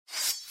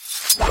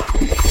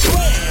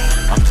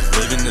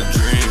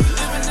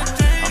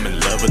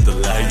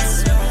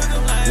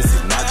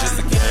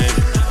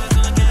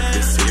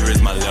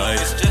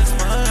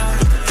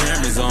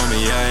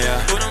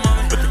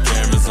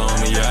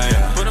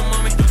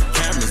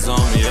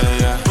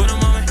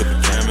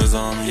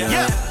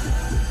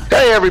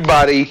Hey,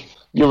 everybody.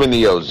 You're in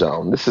the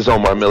Ozone. This is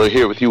Omar Miller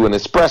here with you, an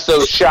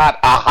espresso shot,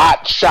 a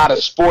hot shot of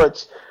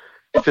sports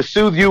to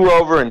soothe you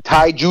over and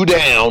tide you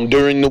down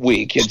during the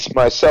week. It's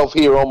myself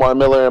here, Omar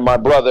Miller, and my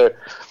brother,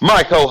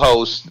 my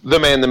co-host, the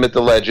man, the myth,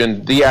 the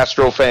legend, the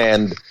Astro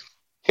fan,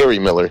 Harry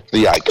Miller,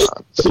 the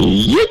icon.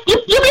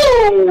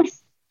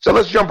 So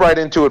let's jump right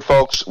into it,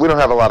 folks. We don't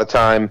have a lot of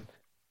time.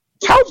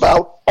 How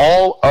about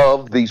all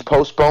of these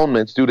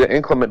postponements due to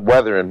inclement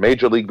weather in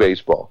Major League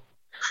Baseball?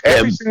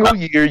 Every single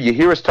year, you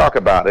hear us talk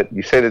about it.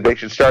 You say that they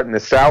should start in the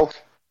South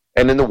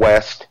and in the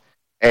West,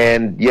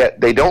 and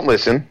yet they don't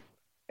listen,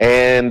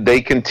 and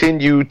they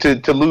continue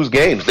to lose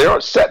games.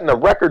 They're setting a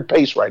record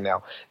pace right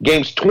now.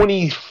 Games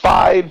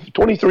 25,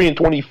 23, and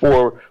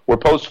 24 were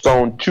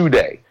postponed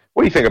today.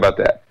 What do you think about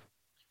that?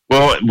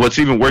 Well, what's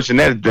even worse than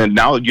that is that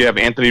now you have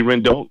Anthony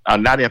Rendon,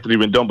 not Anthony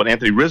Rendon, but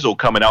Anthony Rizzo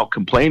coming out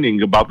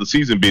complaining about the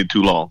season being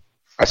too long.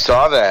 I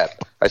saw that.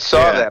 I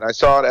saw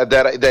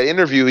that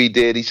interview he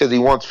did. He says he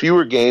wants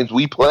fewer games.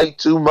 We play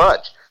too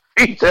much.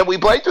 He said we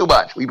play too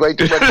much. We play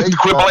too much.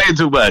 Quit playing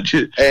too much.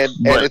 And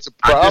it's a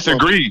problem. I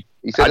disagree.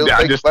 He said it'll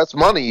take less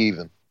money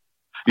even.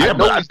 Yeah,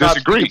 but I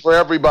disagree. For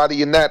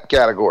everybody in that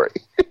category.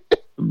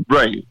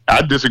 Right.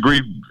 I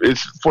disagree.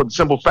 It's for the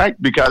simple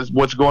fact because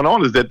what's going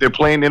on is that they're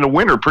playing in the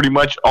winter pretty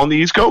much on the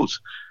East Coast.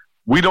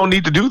 We don't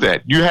need to do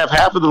that. You have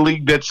half of the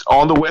league that's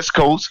on the West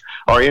Coast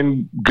are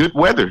in good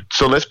weather,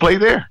 so let's play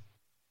there.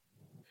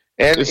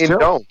 And in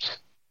domes.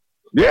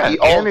 Yeah.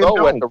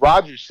 Although at the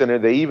Rogers Center,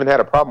 they even had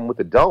a problem with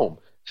the dome.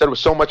 Said there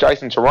was so much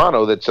ice in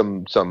Toronto that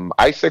some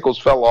icicles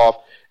fell off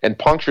and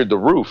punctured the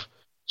roof.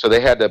 So they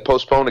had to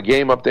postpone a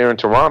game up there in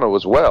Toronto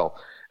as well.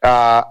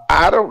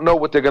 I don't know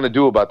what they're going to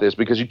do about this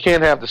because you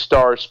can't have the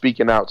Stars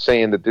speaking out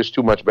saying that there's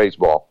too much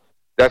baseball.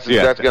 That's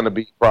going to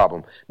be a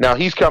problem. Now,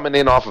 he's coming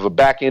in off of a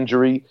back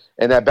injury,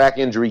 and that back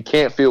injury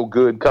can't feel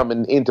good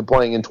coming into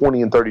playing in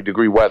 20 and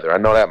 30-degree weather. I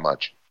know that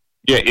much.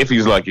 Yeah, if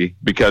he's lucky,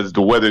 because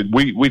the weather,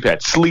 we've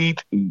had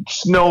sleet and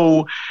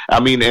snow. I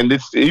mean, and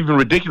it's even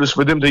ridiculous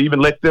for them to even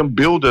let them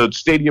build a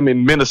stadium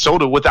in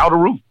Minnesota without a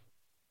roof.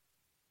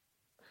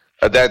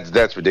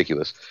 That's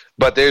ridiculous.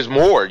 But there's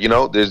more,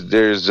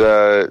 there's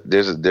a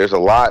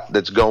lot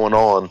that's going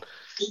on,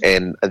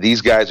 and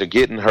these guys are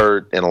getting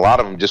hurt, and a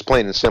lot of them just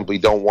plain and simply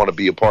don't want to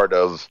be a part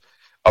of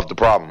the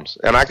problems.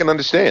 And I can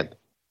understand.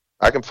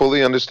 I can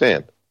fully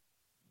understand.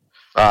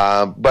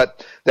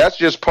 But that's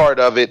just part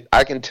of it.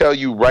 I can tell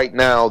you right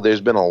now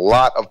there's been a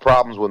lot of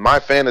problems with my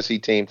fantasy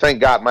team.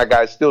 Thank God my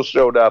guys still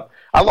showed up.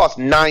 I lost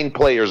 9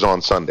 players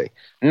on Sunday.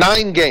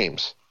 9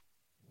 games.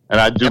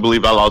 And I do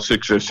believe I lost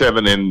 6 or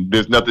 7, and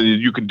there's nothing that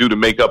you can do to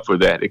make up for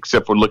that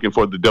except for looking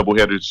for the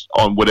doubleheaders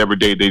on whatever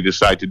day they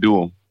decide to do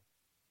them.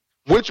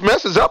 Which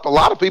messes up a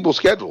lot of people's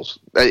schedules.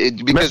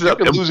 Because you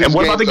can lose and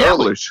what about the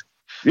gamblers?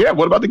 Early. Yeah,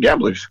 what about the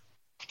gamblers?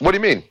 What do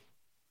you mean?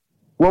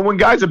 Well, when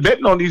guys are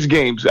betting on these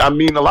games, I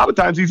mean, a lot of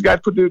times these guys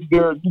put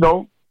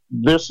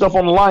their stuff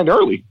on the line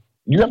early.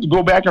 You have to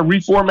go back and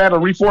reformat or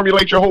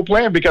reformulate your whole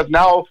plan because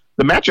now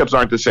the matchups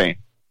aren't the same.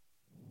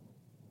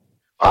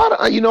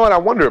 You know what? I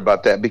wonder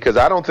about that because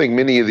I don't think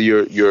many of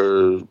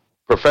your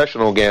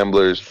professional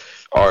gamblers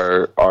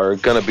are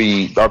going to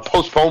be – our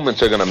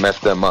postponements are going to mess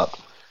them up.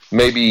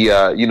 Maybe,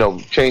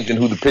 changing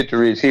who the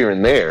pitcher is here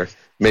and there,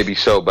 maybe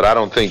so, but I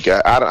don't think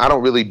I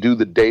don't really do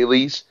the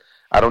dailies.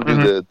 I don't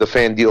do the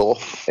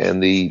FanDuel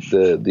and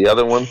the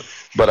other one,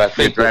 but I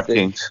think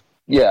DraftKings.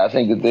 Yeah, I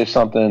think that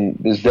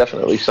there's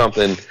definitely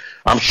something.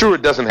 I'm sure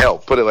it doesn't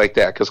help, put it like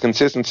that, because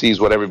consistency is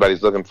what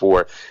everybody's looking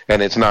for,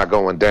 and it's not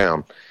going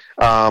down.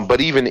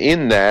 But even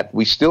in that,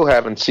 we still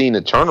haven't seen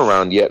a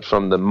turnaround yet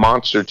from the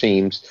monster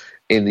teams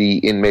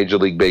in Major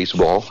League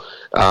Baseball.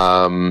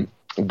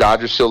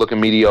 Dodgers still looking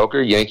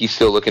mediocre. Yankees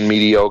still looking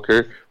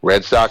mediocre.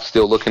 Red Sox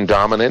still looking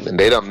dominant, and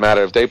they don't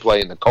matter if they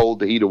play in the cold,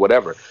 the heat, or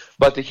whatever.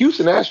 But the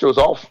Houston Astros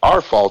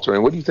are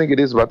faltering. What do you think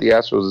it is about the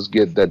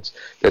Astros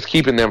that's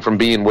keeping them from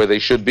being where they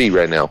should be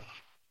right now?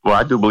 Well,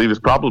 I do believe it's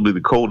probably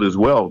the cold as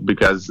well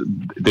because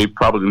they've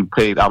probably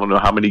played, I don't know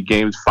how many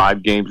games,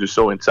 5 games or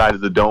so inside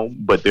of the dome,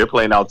 but they're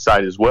playing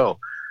outside as well.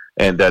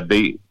 And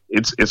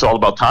it's all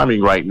about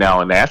timing right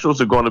now. And the Astros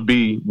are going to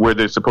be where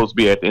they're supposed to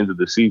be at the end of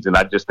the season.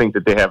 I just think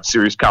that they have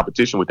serious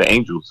competition with the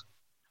Angels.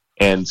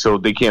 And so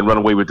they can't run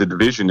away with the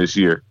division this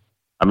year.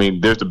 I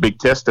mean, there's a big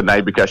test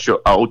tonight because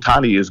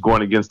Ohtani is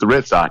going against the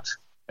Red Sox.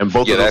 And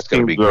both of those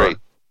teams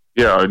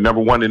are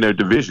number 1 in their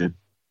division.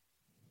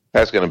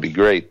 That's going to be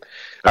great.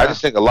 I just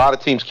think a lot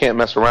of teams can't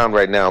mess around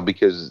right now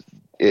because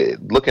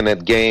looking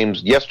at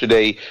games,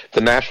 yesterday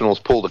the Nationals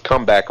pulled a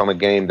comeback on a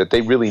game that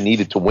they really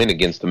needed to win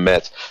against the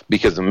Mets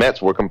because the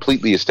Mets were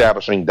completely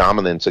establishing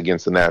dominance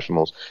against the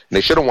Nationals. And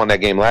they should have won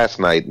that game last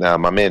night. Now,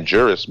 my man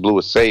Juris blew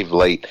a save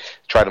late,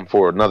 tried him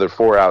for another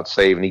 4-out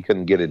save, and he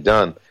couldn't get it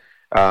done.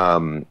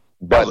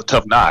 That was a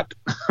tough knock.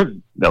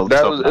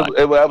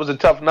 That was a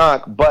tough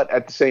knock, but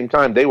at the same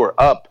time, they were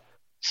up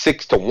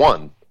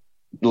 6-1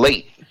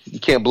 late. You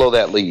can't blow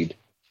that lead.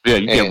 Yeah,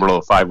 you can't blow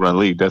a 5-run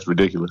lead. That's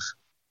ridiculous.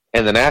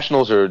 And the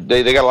Nationals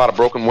they got a lot of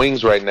broken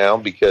wings right now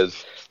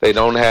because they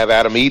don't have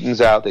Adam Eaton's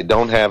out. They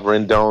don't have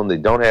Rendon. They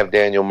don't have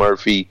Daniel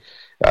Murphy.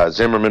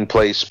 Zimmerman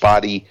plays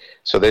spotty.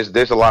 So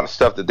there's a lot of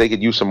stuff that they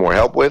could use some more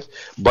help with.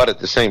 But at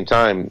the same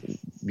time,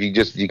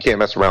 you can't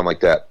mess around like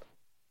that.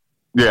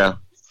 Yeah.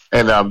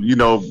 And,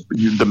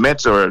 the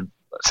Mets are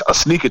a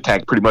sneak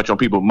attack pretty much on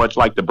people, much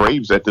like the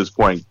Braves at this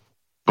point.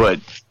 But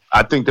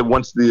I think that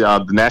once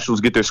the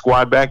Nationals get their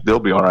squad back, they'll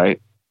be all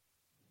right.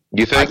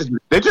 You think?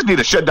 They just need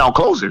a shutdown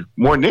closer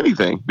more than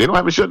anything. They don't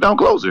have a shutdown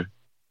closer.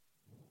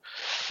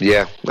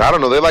 Yeah, I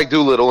don't know. They like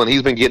Doolittle, and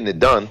he's been getting it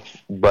done.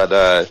 But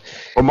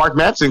well, Mark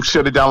Madsen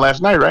shut it down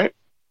last night, right?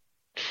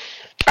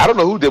 I don't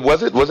know who did.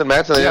 Was it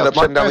Madsen that ended up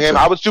shutting down the game?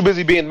 I was too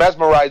busy being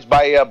mesmerized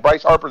by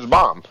Bryce Harper's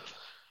bomb.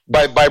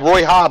 By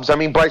Roy Hobbs, I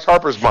mean Bryce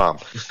Harper's bomb.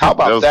 How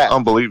about that?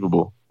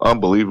 Unbelievable.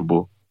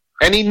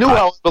 And he knew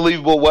how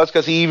unbelievable it was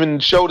because he even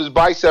showed his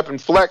bicep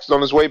and flexed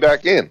on his way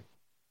back in.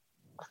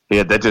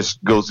 Yeah, that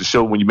just goes to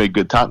show when you make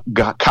good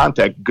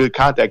contact, good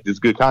contact is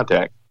good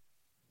contact.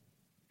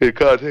 Good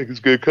contact is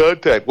good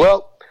contact.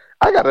 Well,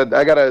 I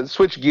gotta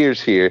switch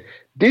gears here.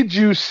 Did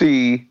you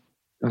see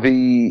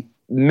the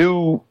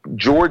new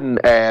Jordan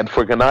ad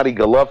for Gennady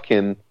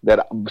Golovkin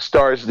that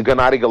stars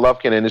Gennady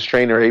Golovkin and his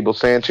trainer Abel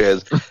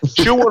Sanchez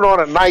chewing on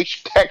a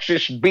nice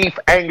Texas beef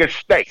Angus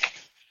steak?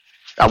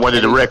 I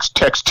wanted to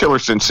Tex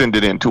Tillerson send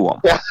it in to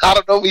him. I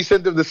don't know if he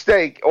sent him the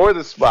steak or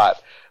the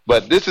spot,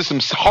 but this is some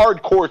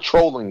hardcore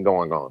trolling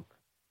going on.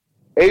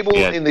 Abel,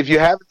 and if you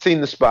haven't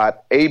seen the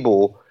spot,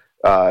 Abel,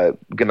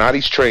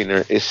 Gennady's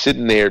trainer, is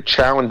sitting there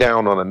chowing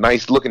down on a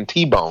nice-looking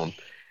T-bone,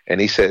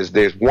 and he says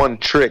there's one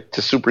trick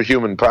to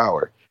superhuman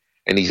power,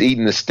 and he's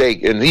eating the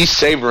steak, and he's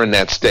savoring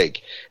that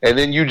steak. And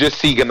then you just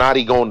see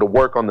Gennady going to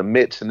work on the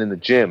mitts and in the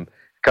gym,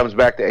 comes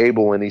back to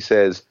Abel, and he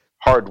says,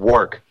 hard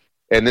work.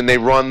 And then they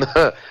run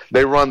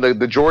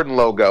the Jordan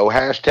logo,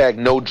 hashtag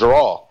no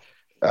draw.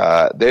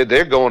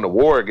 They're going to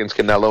war against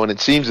Canelo, and it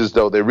seems as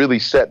though they're really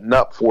setting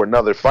up for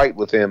another fight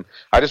with him.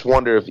 I just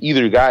wonder if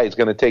either guy is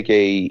going to take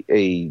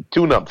a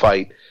tune-up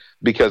fight,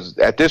 because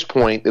at this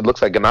point it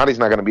looks like Gennady's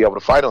not going to be able to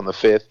fight on the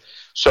 5th.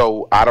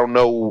 So I don't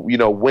know,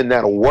 when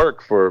that'll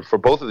work for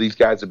both of these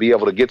guys to be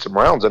able to get some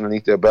rounds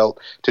underneath their belt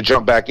to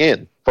jump back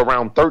in for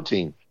round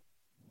 13.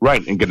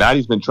 Right, and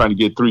Gennady's been trying to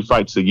get 3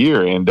 fights a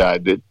year, and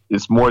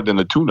it's more than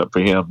a tune-up for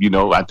him.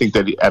 I think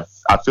that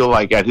I feel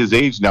like at his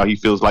age now, he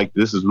feels like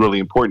this is really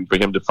important for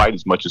him to fight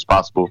as much as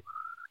possible,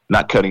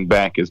 not cutting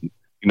back.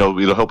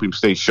 It'll help him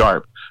stay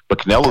sharp. But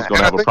Canelo's going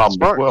to have a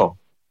problem as well.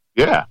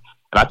 Yeah,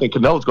 and I think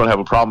Canelo's going to have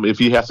a problem if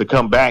he has to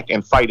come back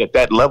and fight at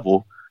that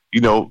level,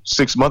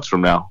 6 months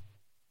from now.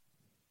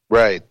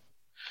 Right.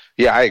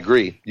 Yeah, I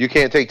agree. You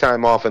can't take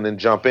time off and then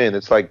jump in.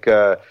 It's like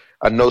a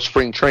no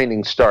spring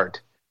training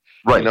start.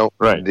 Right,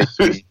 right.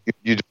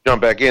 You just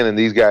jump back in, and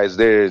these guys,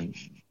 they're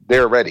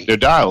ready. They're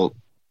dialed.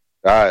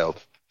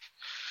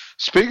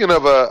 Speaking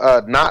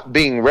of not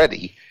being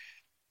ready,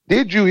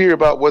 did you hear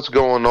about what's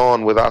going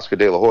on with Oscar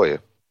De La Hoya?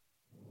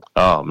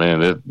 Oh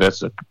man,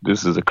 this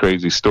is a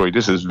crazy story.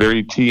 This is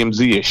very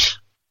TMZ-ish.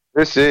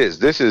 This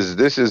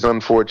is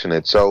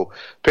unfortunate. So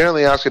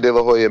apparently, Oscar De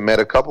La Hoya met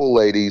a couple of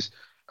ladies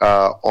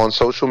on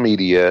social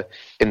media,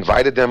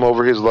 invited them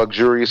over his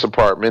luxurious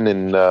apartment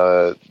in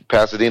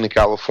Pasadena,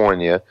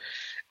 California,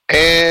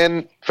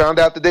 and found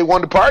out that they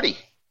wanted to party.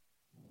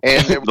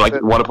 And there was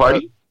want to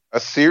party? A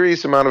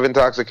serious amount of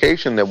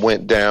intoxication that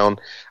went down.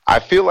 I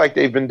feel like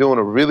they've been doing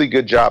a really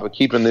good job of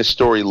keeping this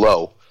story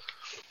low.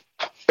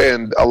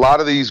 And a lot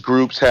of these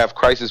groups have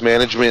crisis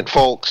management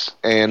folks,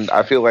 and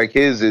I feel like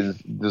his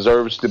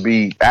deserves to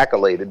be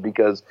accoladed,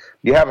 because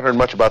you haven't heard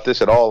much about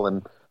this at all.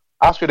 And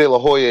Oscar De La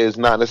Hoya is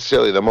not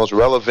necessarily the most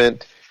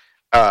relevant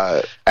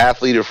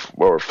athlete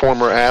or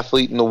former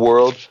athlete in the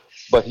world,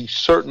 but he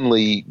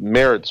certainly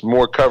merits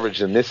more coverage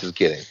than this is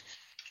getting.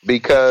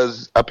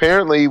 Because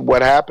apparently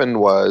what happened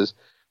was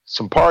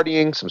some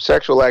partying, some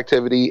sexual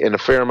activity, and a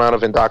fair amount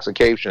of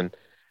intoxication.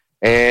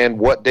 And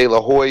what De La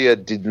Hoya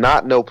did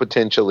not know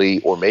potentially,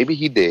 or maybe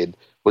he did,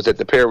 was that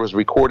the pair was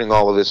recording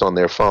all of this on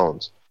their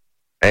phones.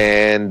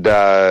 And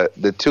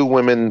the two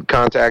women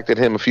contacted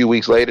him a few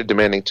weeks later,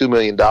 demanding $2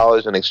 million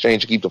in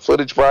exchange to keep the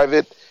footage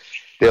private.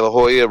 De La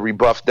Hoya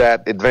rebuffed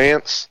that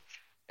advance,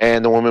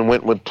 and the woman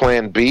went with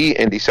Plan B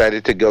and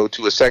decided to go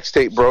to a sex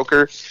tape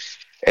broker.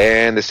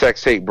 And the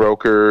sex tape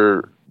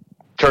broker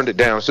turned it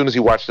down as soon as he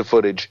watched the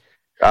footage,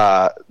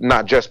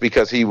 not just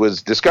because he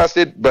was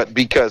disgusted, but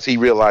because he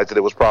realized that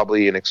it was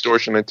probably an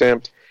extortion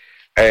attempt.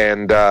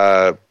 And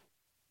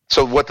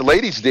so what the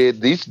ladies did,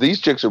 these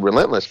chicks are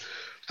relentless.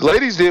 The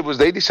ladies did was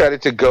they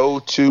decided to go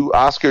to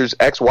Oscar's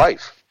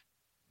ex-wife,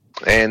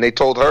 and they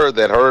told her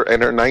that her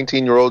and her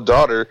 19-year-old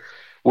daughter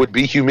would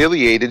be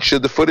humiliated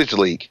should the footage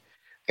leak.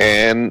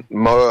 And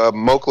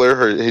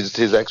Moakler,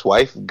 his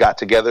ex-wife, got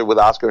together with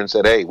Oscar and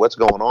said, hey, what's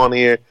going on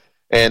here?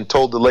 And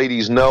told the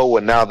ladies no,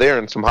 and now they're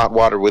in some hot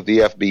water with the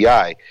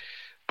FBI.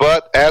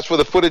 But as for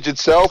the footage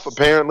itself,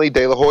 apparently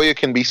De La Hoya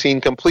can be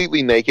seen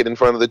completely naked in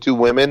front of the two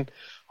women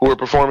who are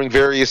performing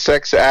various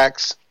sex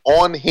acts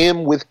on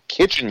him with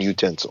kitchen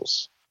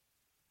utensils.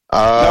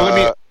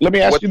 Now let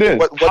me ask you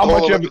this.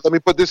 Let me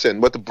put this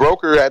in. What the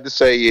broker had to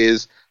say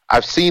is,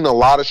 I've seen a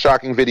lot of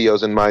shocking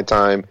videos in my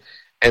time,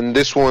 and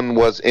this one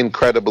was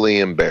incredibly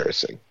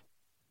embarrassing.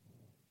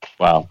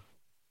 Wow.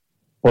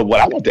 Well, what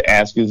I want to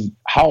ask is,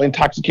 how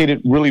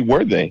intoxicated really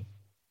were they?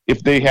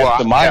 If they had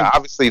the mind,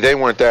 obviously they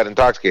weren't that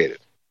intoxicated.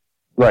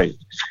 Right.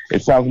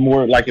 It sounds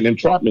more like an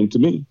entrapment to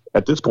me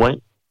at this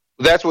point.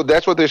 That's what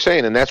they're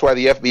saying, and that's why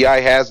the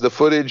FBI has the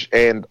footage,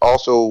 and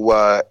also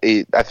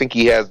I think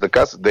he has the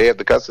custody. They have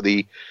the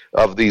custody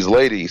of these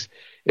ladies.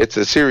 It's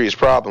a serious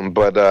problem,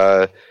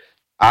 but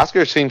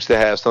Oscar seems to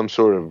have some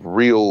sort of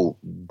real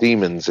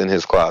demons in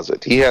his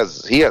closet. He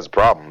has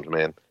problems,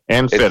 man,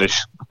 and fetish,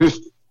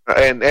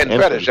 and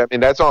fetish. I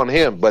mean, that's on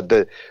him,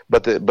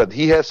 but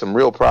he has some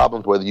real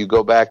problems. Whether you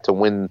go back to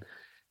when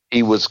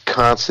he was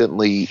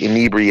constantly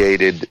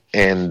inebriated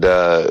and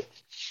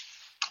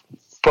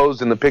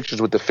posed in the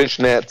pictures with the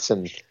fishnets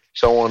and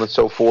so on and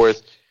so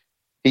forth.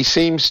 He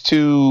seems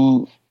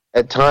to,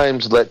 at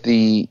times, let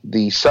the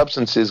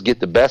substances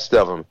get the best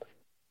of him,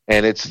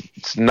 and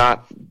it's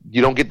not.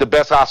 You don't get the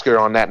best Oscar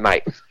on that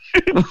night.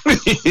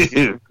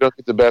 You don't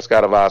get the best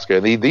out of Oscar.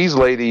 These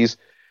ladies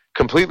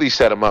completely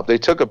set him up. They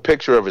took a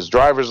picture of his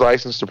driver's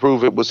license to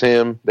prove it was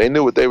him. They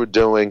knew what they were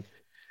doing.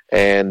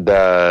 And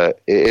so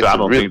I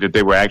don't think that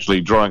they were actually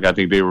drunk. I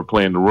think they were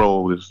playing the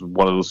role. This is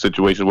one of those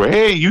situations where,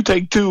 hey, you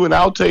take two and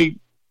I'll take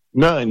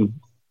none.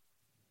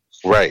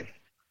 Right.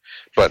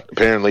 But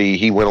apparently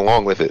he went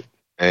along with it,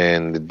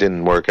 and it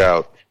didn't work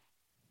out.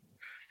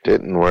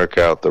 Didn't work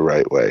out the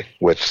right way,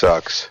 which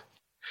sucks.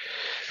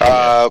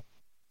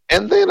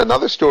 And then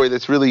another story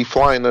that's really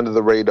flying under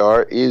the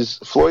radar is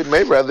Floyd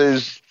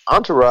Mayweather's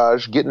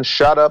entourage getting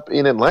shot up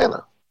in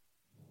Atlanta.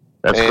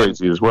 That's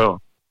crazy as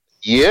well.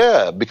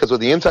 Yeah, because what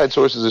the inside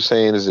sources are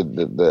saying is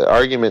that the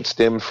argument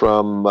stemmed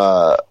from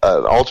an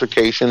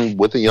altercation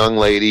with a young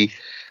lady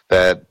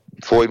that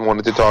Floyd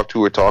wanted to talk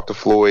to, or talk to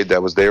Floyd,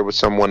 that was there with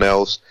someone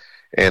else,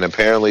 and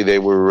apparently they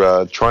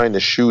were trying to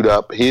shoot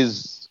up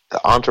his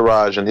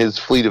entourage and his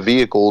fleet of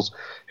vehicles,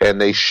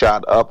 and they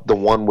shot up the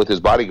one with his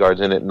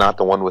bodyguards in it, not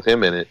the one with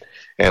him in it.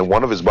 And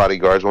one of his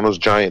bodyguards, one of those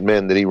giant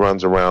men that he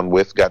runs around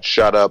with, got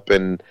shot up,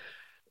 and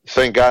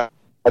thank God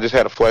I just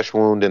had a flesh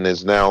wound and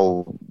is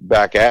now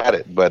back at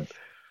it. But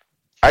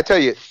I tell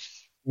you,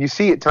 you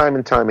see it time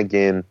and time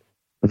again,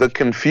 the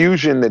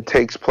confusion that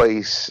takes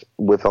place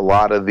with a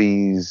lot of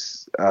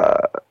these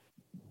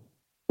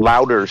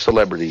louder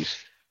celebrities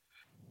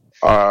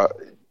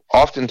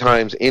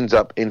oftentimes ends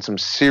up in some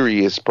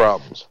serious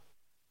problems.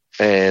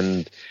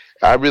 And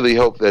I really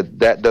hope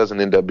that doesn't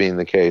end up being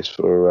the case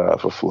for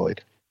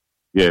Floyd.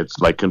 Yeah, it's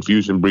like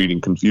confusion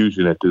breeding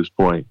confusion at this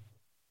point.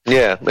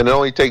 Yeah, and it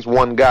only takes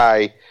one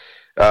guy,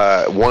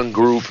 one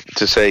group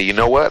to say, you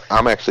know what,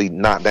 I'm actually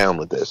not down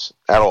with this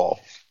at all.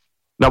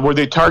 Now, were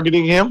they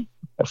targeting him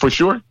for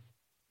sure?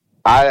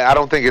 I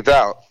don't think it's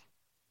out.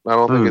 I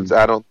don't think it's.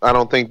 I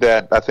don't think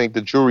that. I think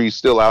the jury's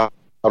still out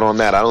on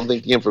that. I don't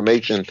think the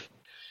information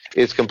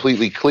is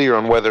completely clear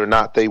on whether or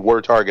not they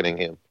were targeting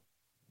him.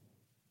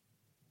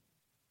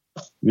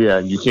 Yeah,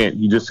 you can't.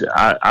 You just.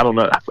 I don't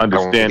know.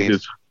 Understand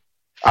this.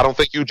 I don't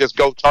think you just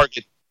go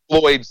target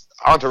Floyd's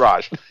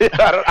entourage.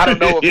 I don't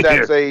know if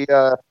that's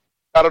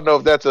I don't know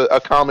if that's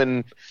a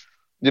common.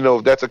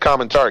 That's a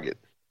common target.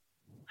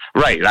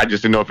 Right. I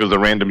just didn't know if it was a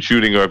random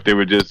shooting or if they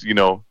were just, he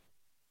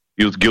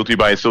was guilty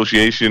by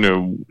association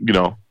or.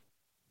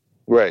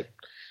 Right.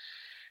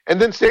 And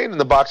then staying in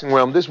the boxing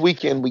realm, this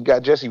weekend we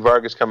got Jesse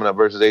Vargas coming up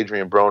versus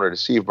Adrian Broner to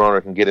see if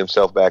Broner can get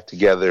himself back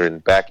together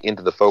and back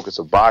into the focus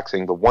of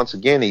boxing. But once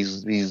again,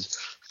 he's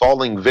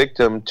falling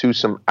victim to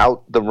some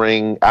out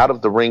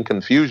of the ring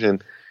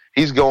confusion.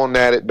 He's going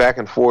at it back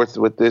and forth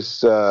with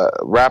this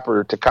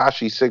rapper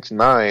Tekashi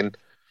 6ix9ine,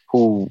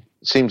 who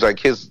seems like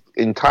his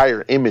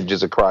entire image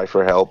is a cry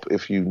for help,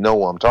 if you know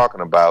what I'm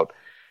talking about.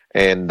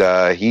 And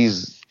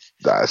he's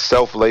a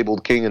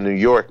self-labeled king of New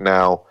York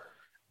now.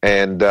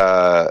 And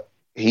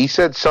he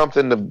said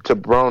something to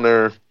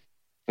Broner.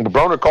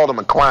 Broner called him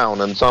a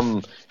clown in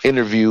some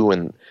interview,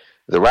 and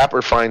the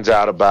rapper finds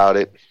out about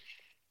it.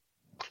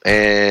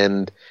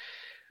 And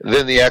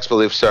then the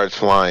expletive starts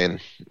flying.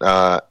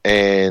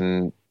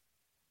 And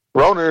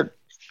Broner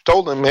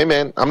told him, hey,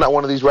 man, I'm not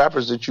one of these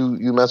rappers that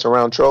you mess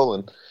around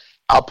trolling.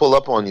 I'll pull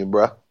up on you,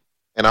 bro.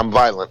 And I'm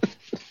violent.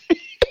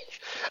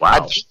 Wow. I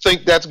do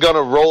think that's going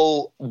to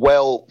roll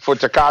well for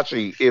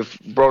Tekashi if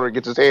Broner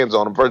gets his hands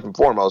on him, first and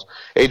foremost.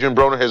 Adrian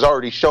Broner has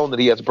already shown that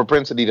he has a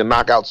propensity to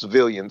knock out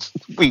civilians.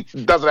 He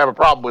doesn't have a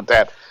problem with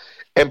that.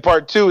 And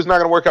part two is not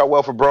going to work out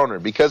well for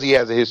Broner because he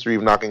has a history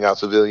of knocking out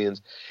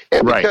civilians.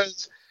 And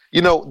because,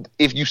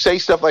 if you say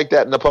stuff like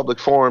that in a public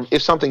forum,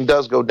 if something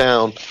does go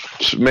down,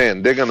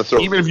 man, they're going to throw...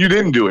 Even if you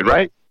didn't do it,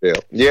 right?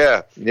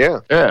 Yeah.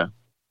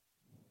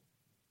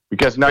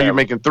 Because now you're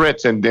making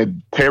threats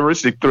and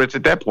terroristic threats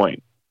at that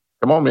point.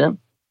 Come on, man.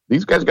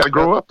 These guys got to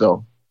grow up,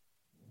 though.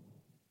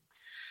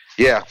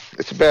 Yeah,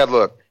 it's a bad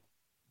look.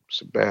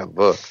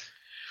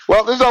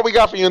 Well, this is all we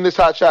got for you in this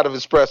hot shot of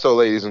espresso,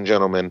 ladies and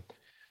gentlemen.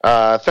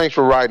 Thanks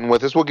for riding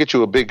with us. We'll get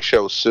you a big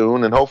show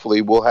soon, and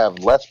hopefully we'll have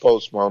less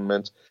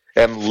postponements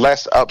and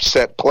less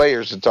upset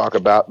players to talk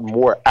about.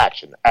 More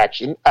action.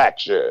 You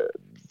got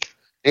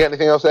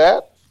anything else to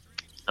add?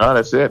 Oh,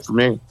 that's it for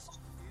me.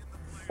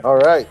 All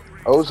right.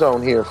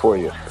 Ozone here for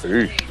you.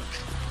 Peace.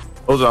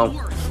 Ozone.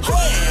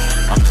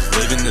 I'm just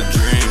living the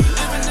dream.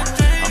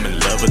 I'm in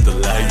love with the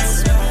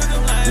lights.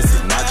 This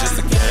is not just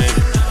a game.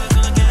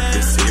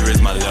 This here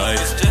is my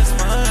life.